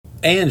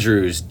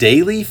Andrew's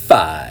Daily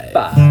Five.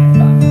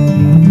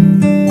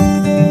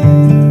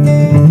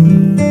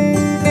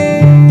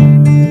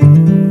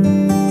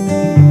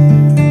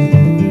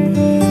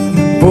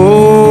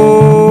 Post,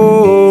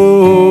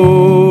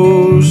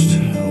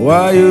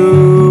 why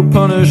you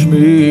punish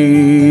me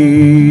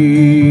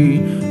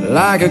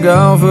like a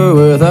golfer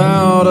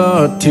without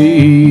a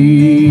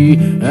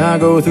tee? I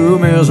go through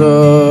misery.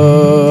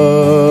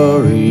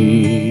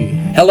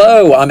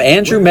 Hello, I'm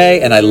Andrew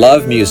May and I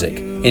love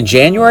music. In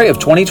January of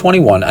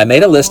 2021, I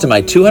made a list of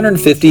my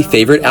 250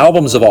 favorite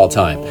albums of all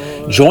time.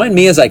 Join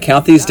me as I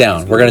count these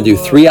down. We're going to do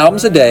 3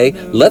 albums a day.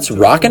 Let's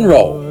rock and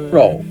roll.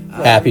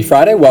 Happy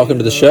Friday. Welcome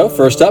to the show.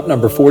 First up,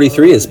 number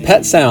 43 is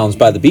Pet Sounds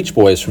by the Beach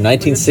Boys from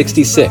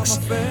 1966.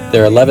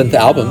 Their 11th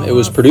album, it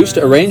was produced,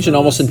 arranged, and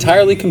almost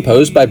entirely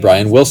composed by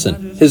Brian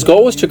Wilson. His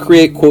goal was to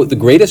create, quote, the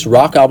greatest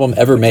rock album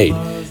ever made,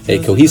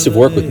 a cohesive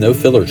work with no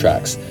filler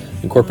tracks.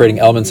 Incorporating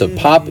elements of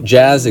pop,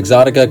 jazz,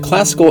 exotica,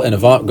 classical, and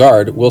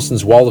avant-garde,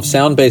 Wilson's wall of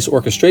sound-based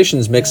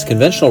orchestrations mixed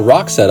conventional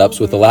rock setups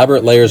with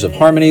elaborate layers of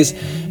harmonies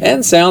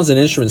and sounds and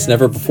instruments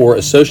never before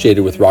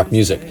associated with rock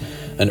music.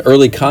 An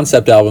early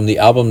concept album, the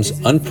album's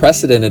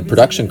unprecedented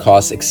production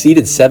costs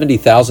exceeded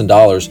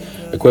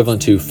 $70,000,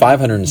 equivalent to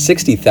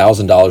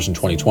 $560,000 in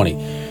 2020.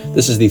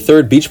 This is the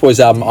third Beach Boys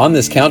album on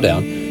this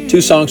countdown.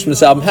 2 songs from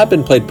this album have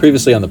been played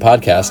previously on the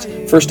podcast.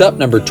 First up,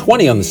 number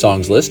 20 on the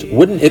songs list,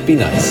 Wouldn't It Be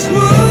Nice?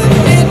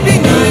 Be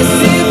nice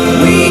if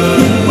we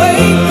could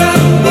wake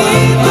up,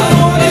 wake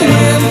up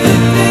and the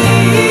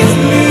day is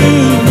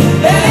blue.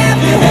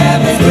 Have you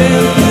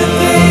spent the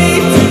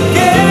day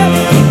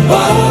together,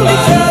 hold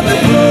each other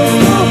close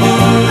the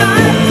whole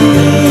night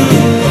through?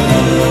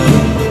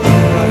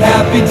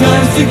 Happy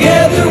times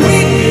together we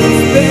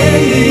were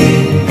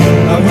spending.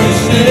 I wish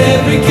that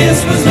every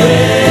kiss was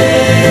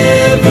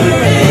never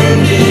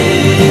ending.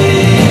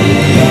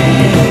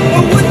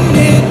 But wouldn't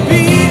it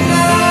be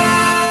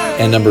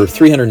nice? And number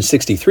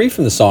 363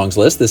 from the songs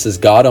list, this is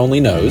God Only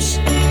Knows.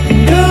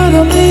 God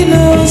only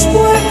knows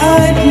what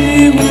I'd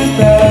be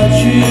without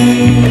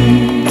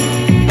you.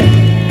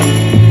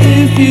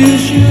 If you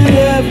should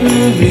ever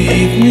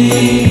leave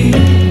me,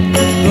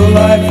 the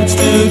life would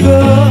still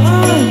go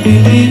on,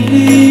 believe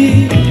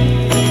me.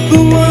 The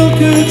world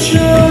could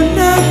show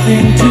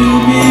nothing to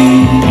me.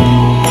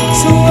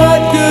 So what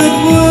good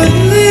would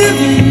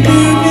living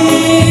do me?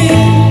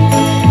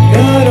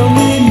 God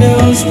only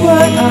knows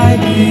what I'd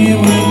be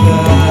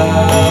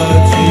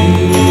without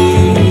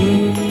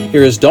you.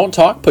 Here is Don't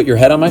Talk, Put Your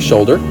Head on My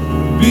Shoulder.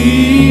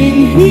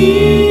 Being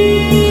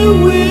here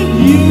with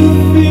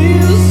you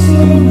feels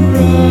so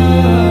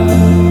right.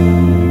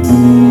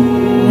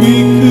 We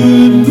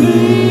could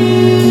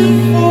live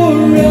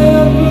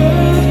forever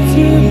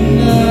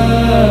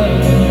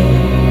tonight.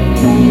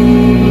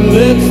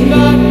 Let's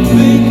not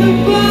think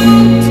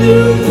about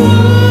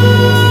tomorrow.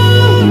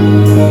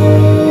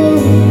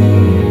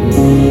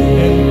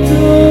 And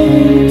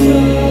don't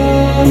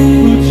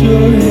put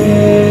your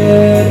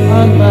head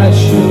on my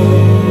shoulder.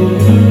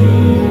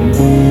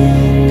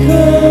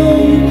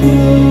 Come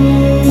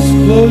close,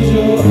 close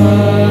your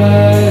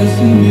eyes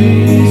and be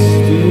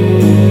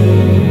still.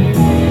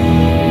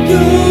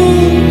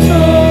 Don't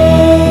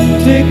talk,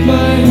 take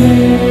my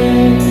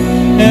hand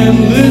and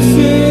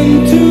listen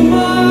to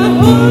my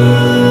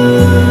heartbeat.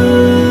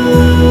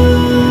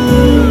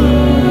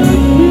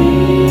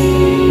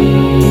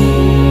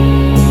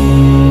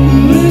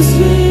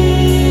 Listen.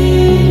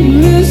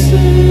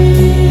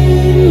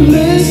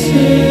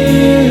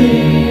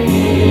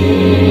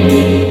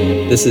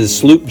 This is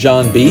Sloop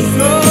John B. What's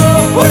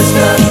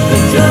up the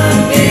John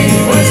B?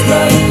 What's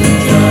up the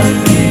John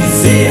B?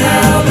 See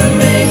how the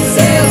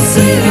mainsail,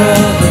 see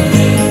how the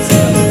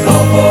mainsail.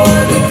 Call for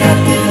the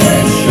captain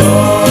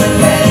ashore.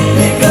 Let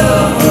me go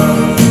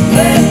home,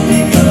 let me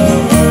go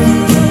home.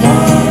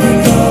 Wanna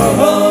go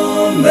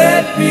home,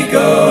 let me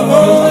go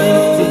home.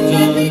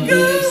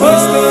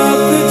 What's up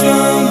the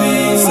John B?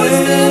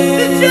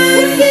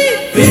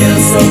 Feel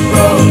so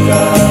broke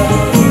up.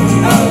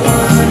 I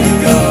wanna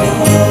go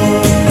home,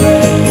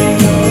 let me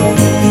go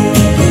home.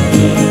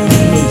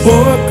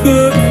 Poor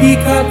cook, he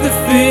caught the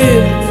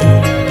fish,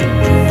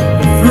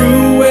 threw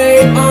away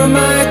all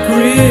my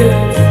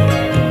grits,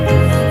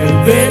 and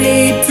then he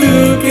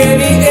took and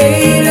he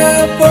ate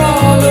up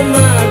all of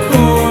my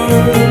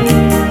corn.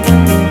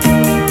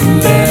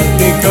 Let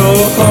me go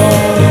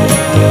home.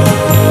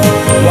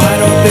 Why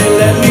don't they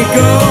let me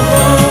go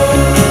home?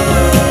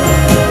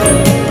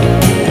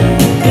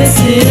 This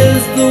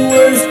is the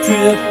worst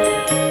trip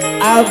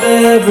I've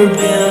ever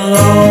been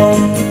on.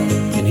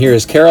 And here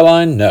is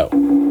Caroline, No.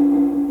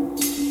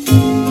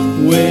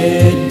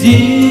 Where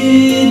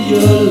did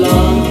your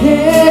long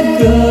hair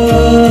go?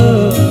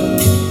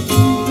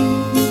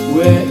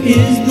 Where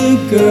is the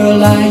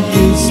girl I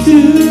used to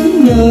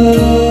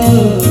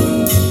know?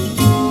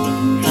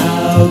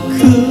 How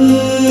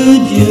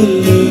could you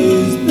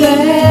lose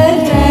that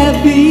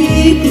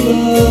happy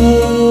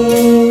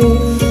glow?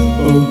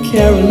 Oh,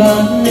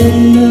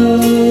 Caroline, no.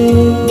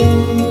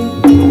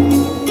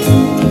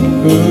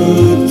 Who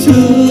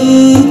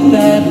took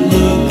that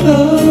look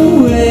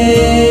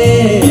away?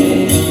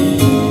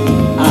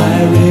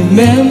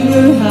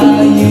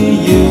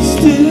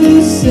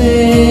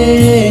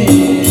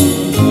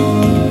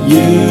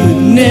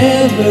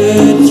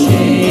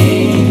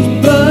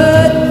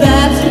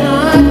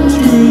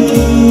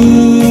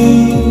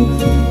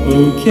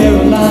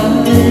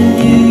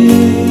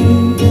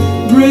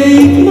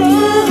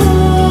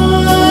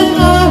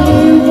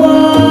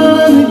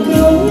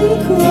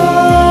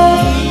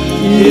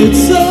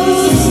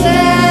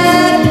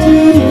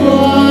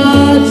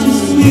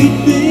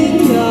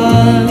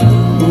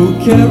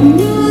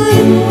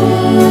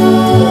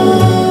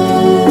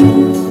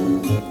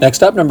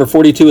 Next up, number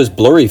 42 is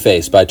Blurry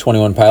Face by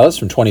 21 Pilots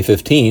from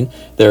 2015.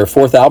 Their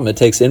fourth album, it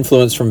takes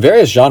influence from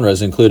various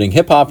genres, including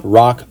hip-hop,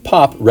 rock,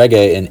 pop,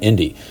 reggae, and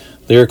indie.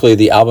 Lyrically,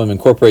 the album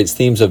incorporates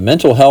themes of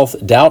mental health,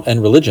 doubt, and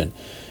religion.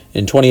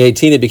 In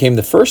 2018, it became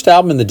the first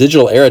album in the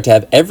digital era to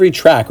have every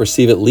track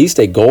receive at least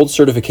a gold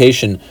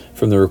certification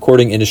from the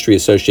Recording Industry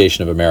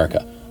Association of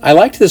America. I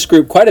liked this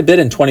group quite a bit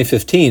in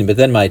 2015, but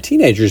then my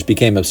teenagers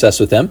became obsessed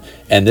with them,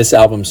 and this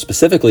album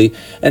specifically,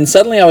 and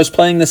suddenly I was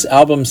playing this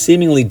album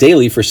seemingly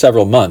daily for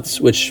several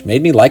months, which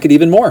made me like it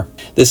even more.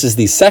 This is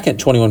the second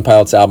 21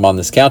 Pilots album on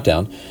this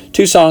countdown.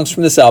 2 songs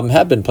from this album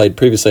have been played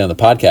previously on the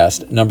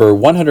podcast. Number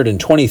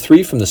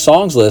 123 from the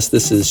songs list,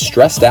 this is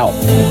Stressed Out.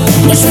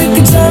 Wish we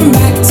could turn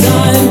back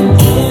time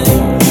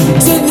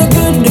to the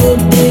good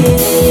old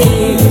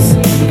days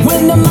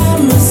when the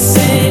mama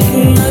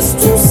sang us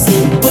to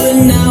sleep, but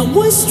now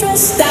we're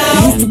stressed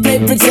out. Used to play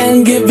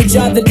pretend, give each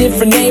other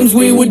different names.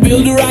 We would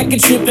build a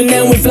rocket ship and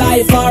then we'd fly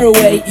it far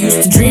away.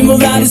 Used to dream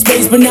of outer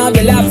space, but now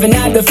they're laughing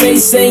at the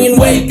face, saying,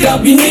 wake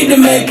up, you need to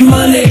make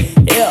money.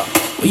 Yeah.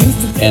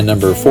 And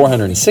number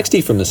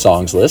 460 from the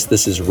songs list,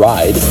 this is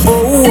Ride.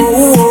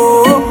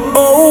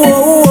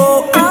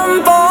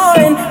 I'm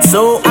falling,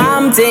 so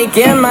I'm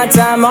taking my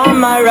time on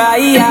my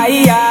ride.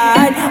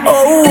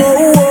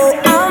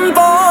 I'm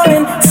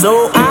falling,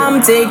 so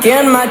I'm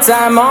taking my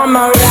time on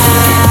my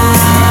ride.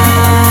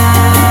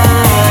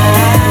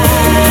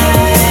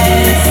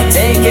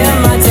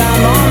 Taking my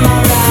time on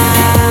my ride.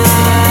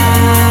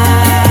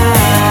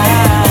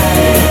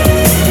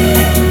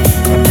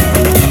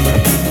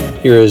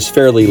 Here is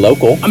Fairly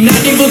Local. I'm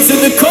not able to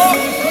the core.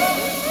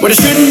 What I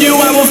shouldn't do,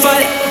 I will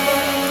fight.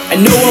 I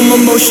know I'm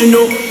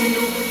emotional.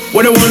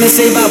 What I wanna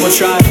save, I will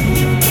try.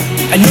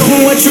 I know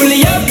who I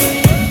truly am.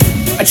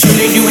 I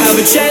truly do have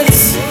a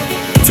chance.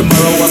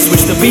 Tomorrow I'll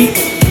switch the beat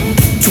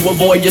to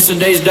avoid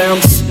yesterday's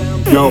dance.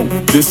 Yo,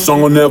 this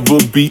song will never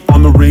be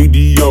on the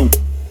radio.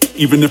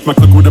 Even if my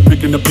clique would have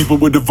picked and the people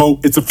would have vote,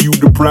 it's a few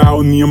the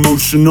proud and the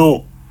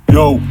emotional.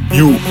 Yo,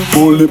 you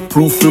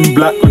bulletproof and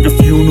black like a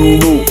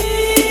funeral.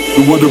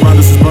 The world around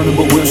us is burning,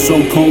 but we're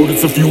so cold.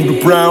 It's a few the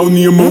proud and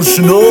the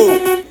emotional.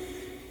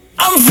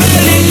 I'm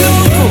fairly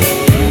local.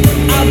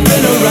 I've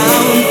been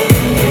around.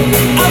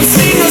 I've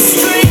seen the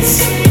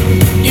streets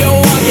you're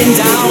walking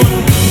down.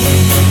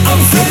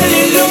 I'm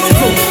fairly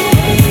local.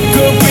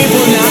 Good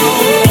people now.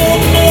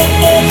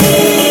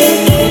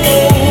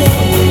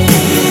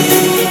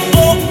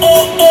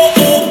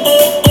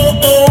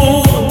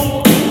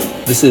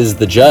 This is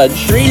The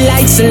Judge. 3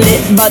 lights are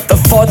lit, but the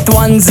 4th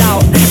one's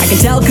out. I can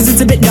tell cause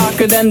it's a bit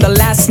darker than the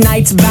last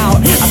night's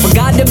bout. I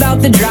forgot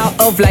about the drought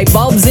of light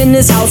bulbs in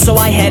this house, so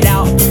I head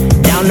out.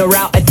 Down the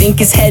route I think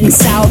is heading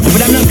south,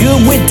 but I'm not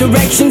good with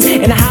directions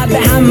and I hide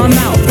behind my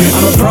mouth.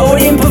 I'm a pro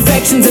at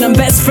imperfections and I'm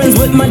best friends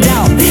with my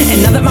doubt.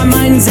 And now that my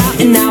mind's out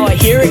and now I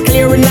hear it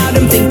clear and loud,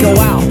 I'm thinking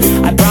wow,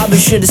 I probably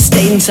should have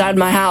stayed inside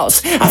my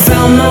house. I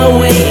found my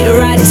way,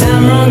 right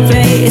time, wrong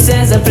place,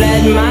 as I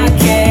pled my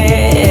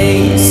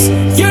case.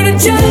 You're the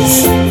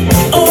judge,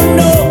 oh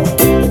no,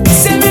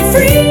 set me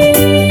free.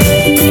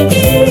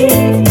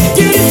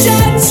 You're the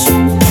judge,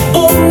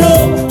 oh no,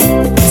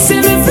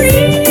 set me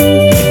free.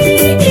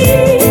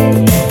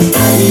 I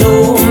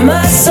know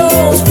my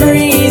soul's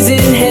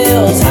freezing,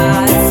 hell's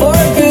hot for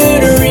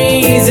good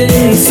reason,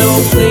 so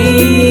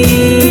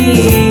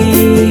please.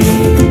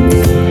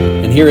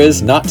 And here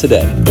is Not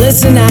Today.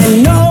 Listen, I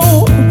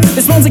know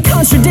this one's a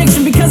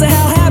contradiction because of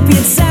how happy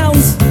it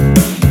sounds,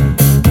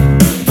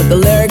 but the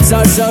lyrics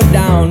are so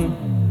down.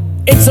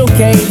 It's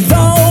okay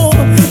though,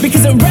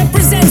 because it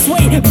represents,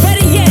 wait,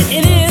 better yet,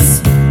 it is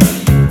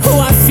who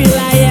I feel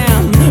I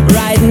am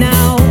right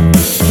now.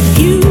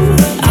 You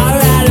are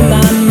out of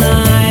my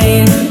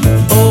mind.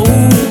 Oh,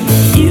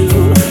 you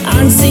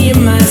aren't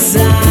seeing my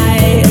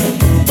side.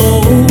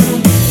 Oh,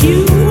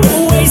 you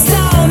waste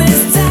all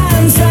this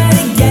time trying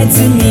to get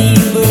to me,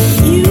 but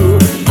you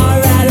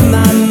are out of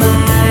my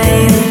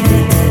mind.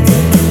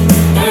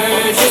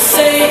 Heard you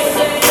say,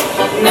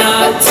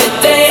 not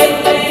today.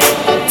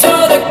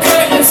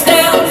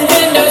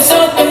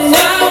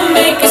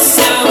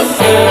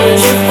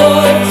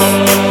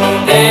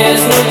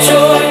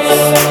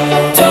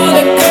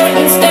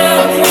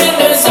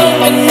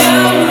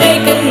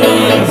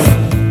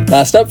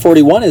 Last up,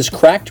 41 is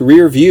Cracked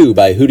Rear View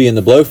by Hootie and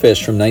the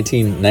Blowfish from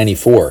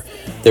 1994.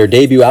 Their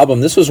debut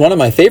album, this was one of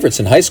my favorites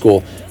in high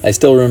school. I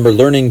still remember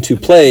learning to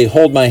play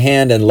Hold My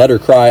Hand and Let Her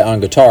Cry on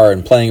guitar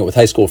and playing it with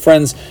high school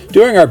friends,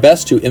 doing our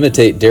best to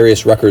imitate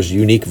Darius Rucker's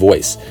unique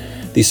voice.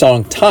 The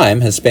song Time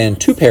has spanned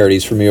 2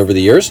 parodies for me over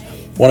the years,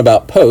 one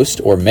about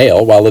post, or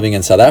mail, while living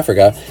in South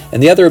Africa,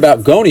 and the other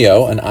about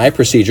gonio, an eye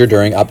procedure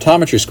during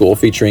optometry school,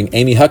 featuring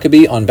Amy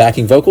Huckabee on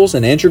backing vocals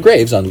and Andrew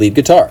Graves on lead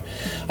guitar.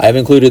 I have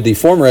included the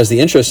former as the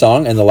intro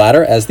song and the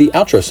latter as the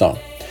outro song.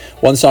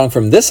 One song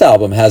from this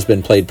album has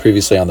been played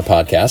previously on the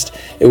podcast.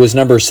 It was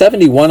number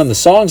 71 on the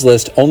songs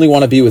list, Only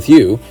Wanna Be With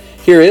You.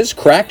 Here is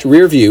Cracked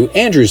Rear View,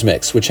 Andrew's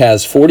mix, which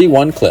has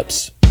 41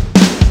 clips.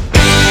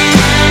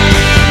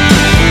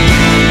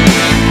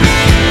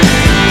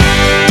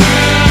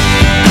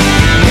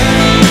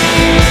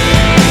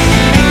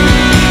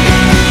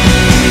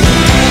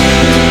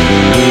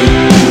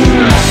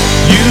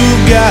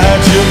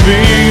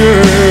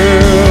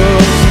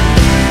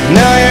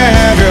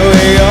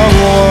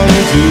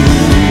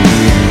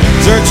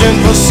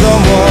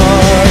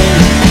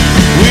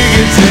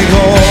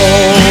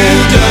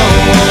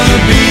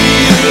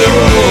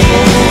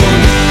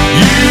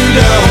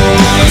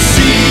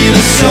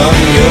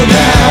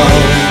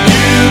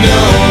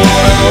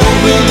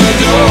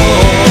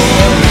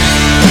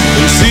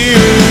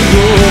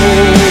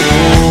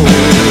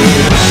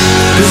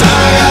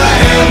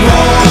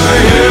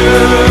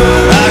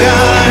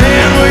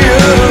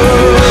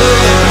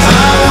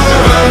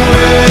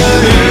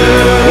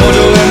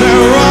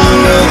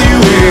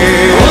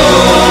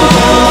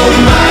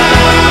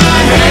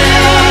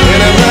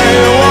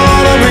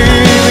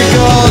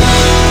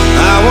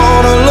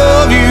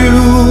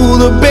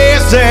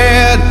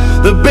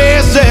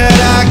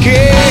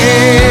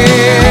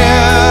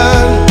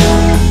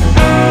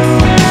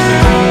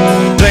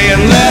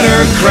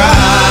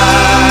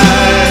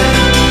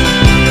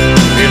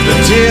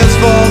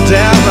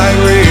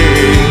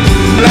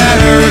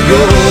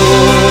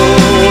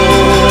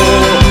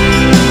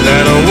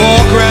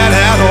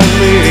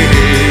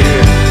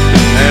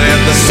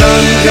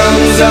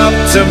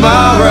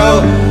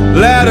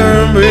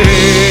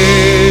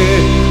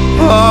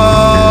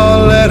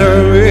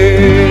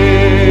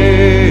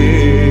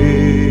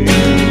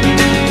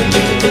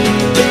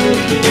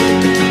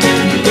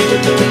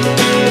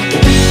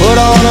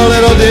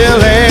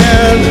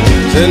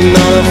 sitting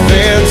on a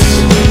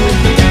fence.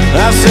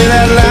 I say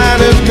that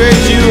line is great,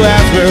 you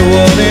asked me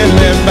what it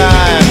meant by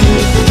it.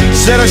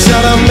 Said I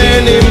shot a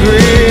man named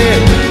Greg,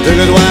 took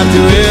his wife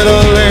to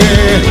Italy.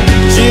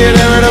 She had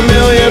earned $1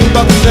 million,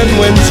 and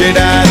when she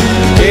died,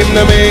 came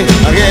to me.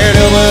 I can't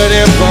help it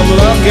if I'm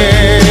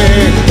lucky.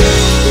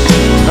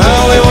 I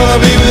only wanna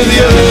be with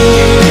you.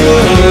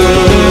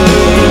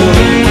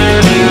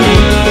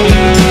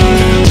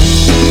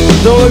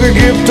 Don't look a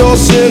gift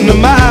horse in the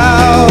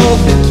mouth.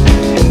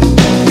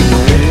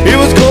 It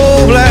was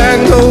cold black,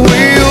 the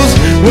wheels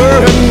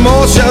were in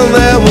motion.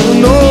 There was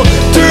no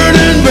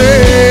turning back.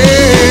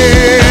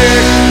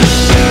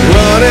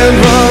 Running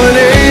from an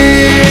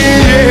angel,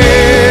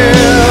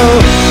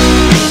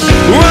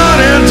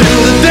 running to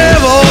the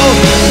devil,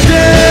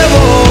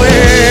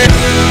 yeah.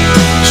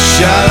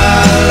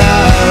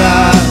 Sha-la-la-la,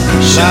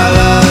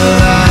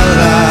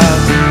 sha-la-la-la,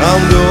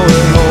 I'm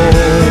going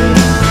home.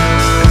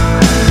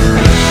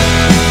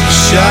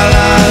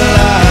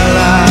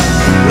 Sha-la-la-la,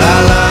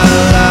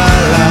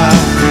 la-la-la-la,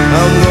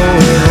 I'm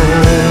going home.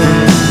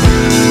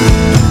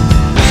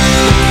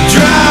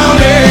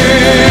 Drowning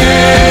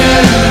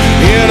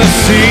in a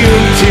sea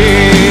of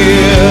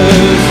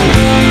tears.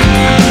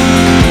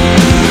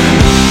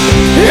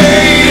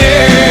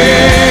 Hating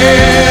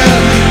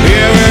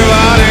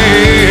everybody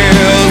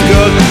else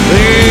 'cause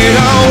they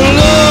don't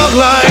look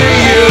like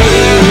you.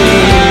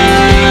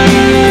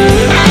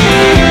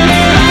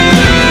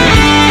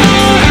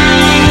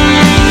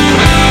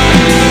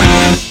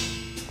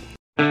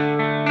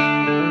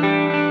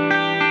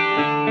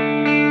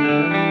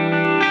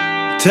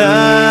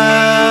 Time,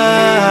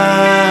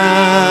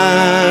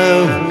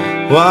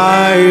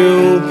 why you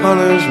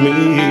punish me?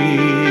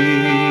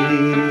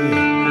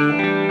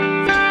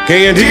 Can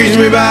you teach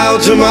me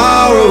about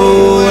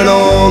tomorrow and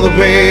all the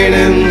pain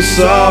and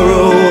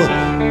sorrow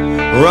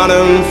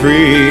running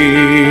free?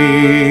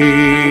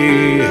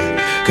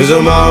 'Cause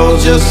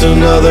tomorrow's just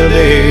another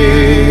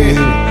day,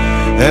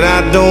 and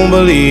I don't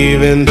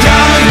believe in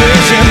time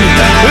machine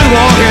with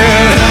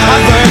walking. I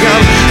think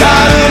I'm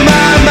out of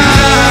my mind.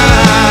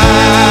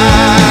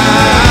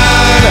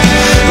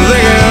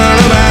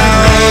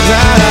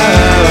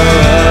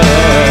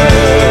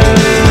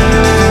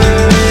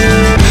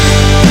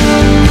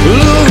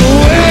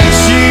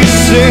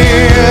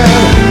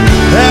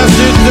 As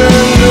she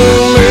turned to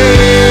me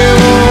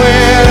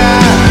when I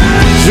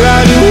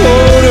tried to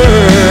hold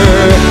her,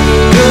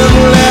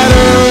 couldn't let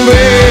her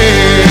be,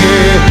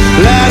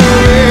 let her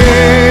be,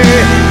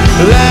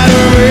 let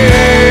her be.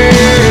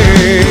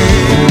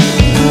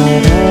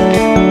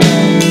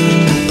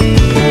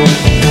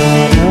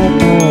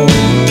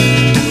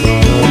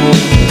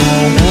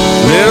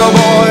 Little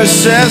boy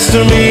says to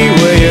me,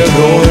 where you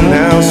going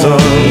now,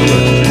 son?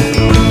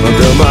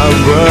 Until my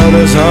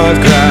brother's heart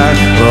cries,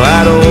 well, I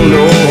don't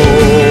know.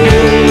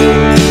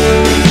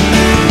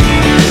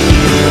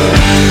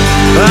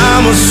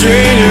 I'm a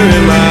stranger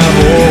in my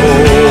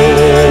home.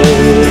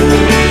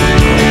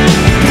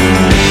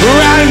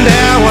 Right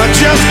now I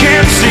just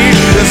can't see,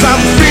 'cause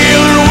I'm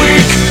feeling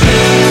weak,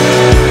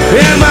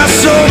 and my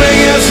soul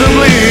begins to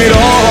bleed.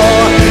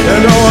 Oh,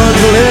 and no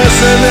one's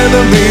listening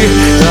to me,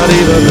 not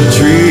even the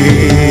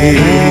tree.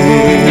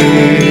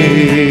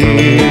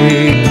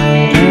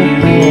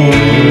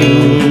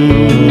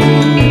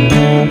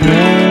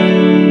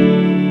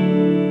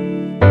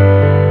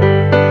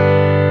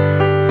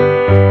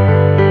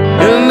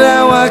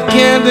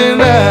 Can't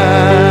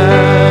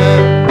deny,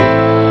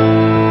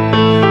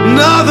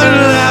 nothing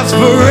lasts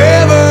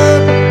forever.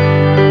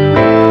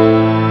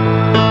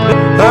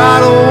 I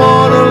don't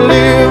wanna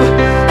live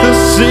to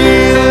see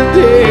the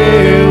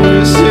day we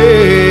say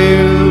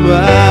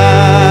goodbye.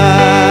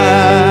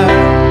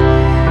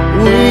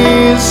 We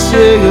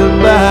say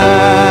goodbye,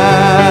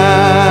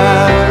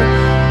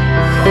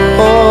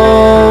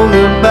 oh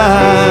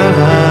goodbye,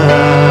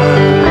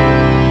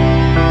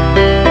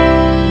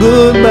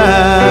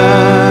 goodbye.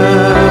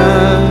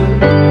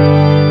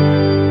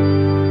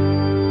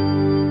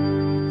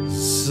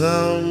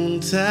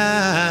 Sometimes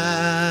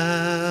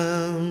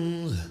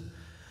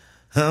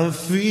I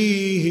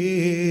feel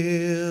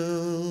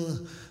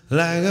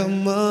like a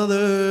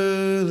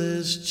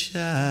motherless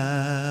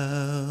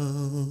child,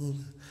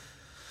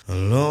 a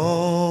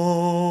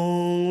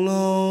long,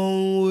 long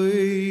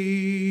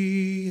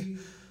way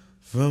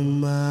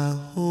from my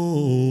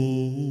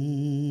home.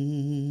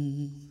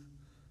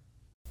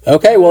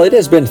 Okay, well, it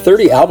has been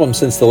 30 albums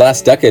since the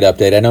last decade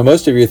update. I know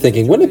most of you are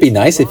thinking, wouldn't it be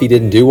nice if he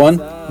didn't do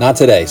one? Not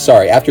today.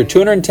 Sorry. After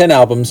 210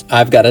 albums,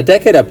 I've got a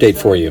decade update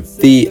for you.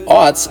 The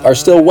aughts are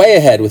still way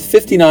ahead with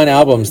 59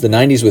 albums, the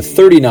 90s with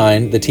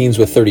 39, the teens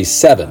with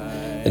 37.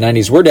 The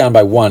 90s were down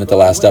by 1 at the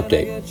last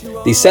update.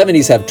 The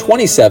 70s have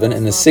 27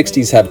 and the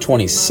 60s have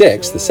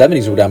 26. The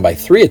 70s were down by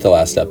 3 at the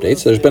last update,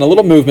 so there's been a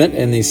little movement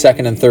in the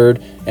 2nd and 3rd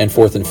and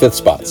 4th and 5th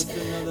spots.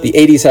 The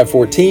 80s have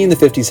 14, the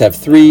 50s have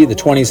 3, the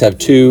 20s have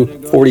 2,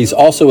 40s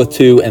also with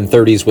 2, and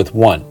 30s with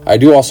 1. I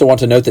do also want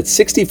to note that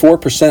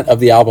 64% of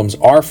the albums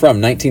are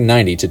from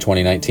 1990 to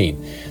 2019.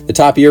 The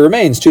top year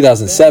remains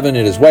 2007.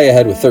 It is way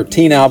ahead with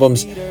 13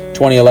 albums.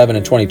 2011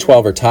 and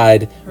 2012 are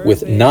tied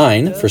with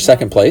 9 for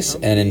second place,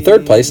 and in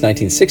third place,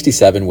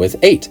 1967 with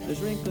 8.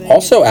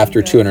 Also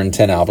after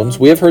 210 albums,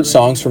 we have heard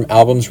songs from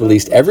albums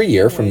released every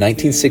year from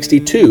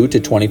 1962 to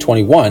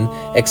 2021,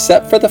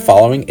 except for the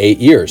following 8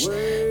 years: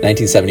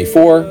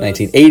 1974,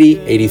 1980,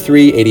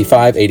 83,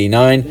 85,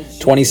 89,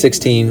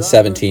 2016,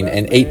 17,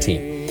 and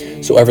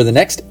 18. So over the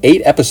next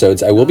 8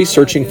 episodes, I will be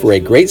searching for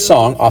a great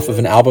song off of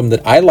an album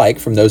that I like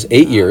from those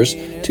 8 years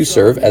to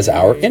serve as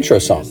our intro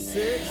song.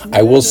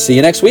 I will see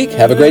you next week.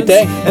 Have a great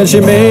day. And she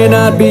may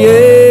not be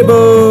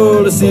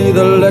able to see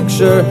the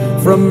lecture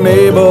from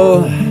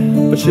Mabel,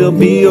 but she'll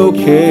be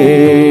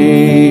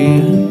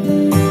okay,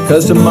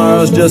 'cause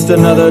tomorrow's just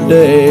another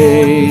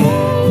day,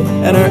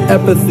 and her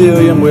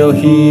epithelium will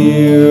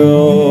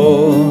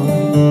heal.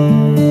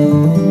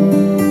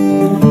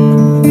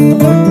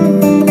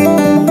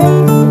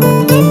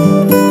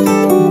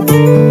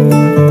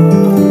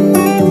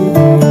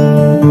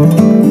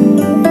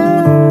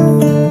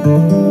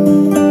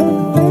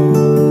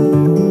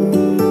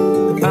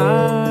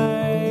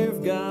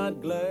 I've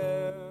got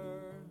glare.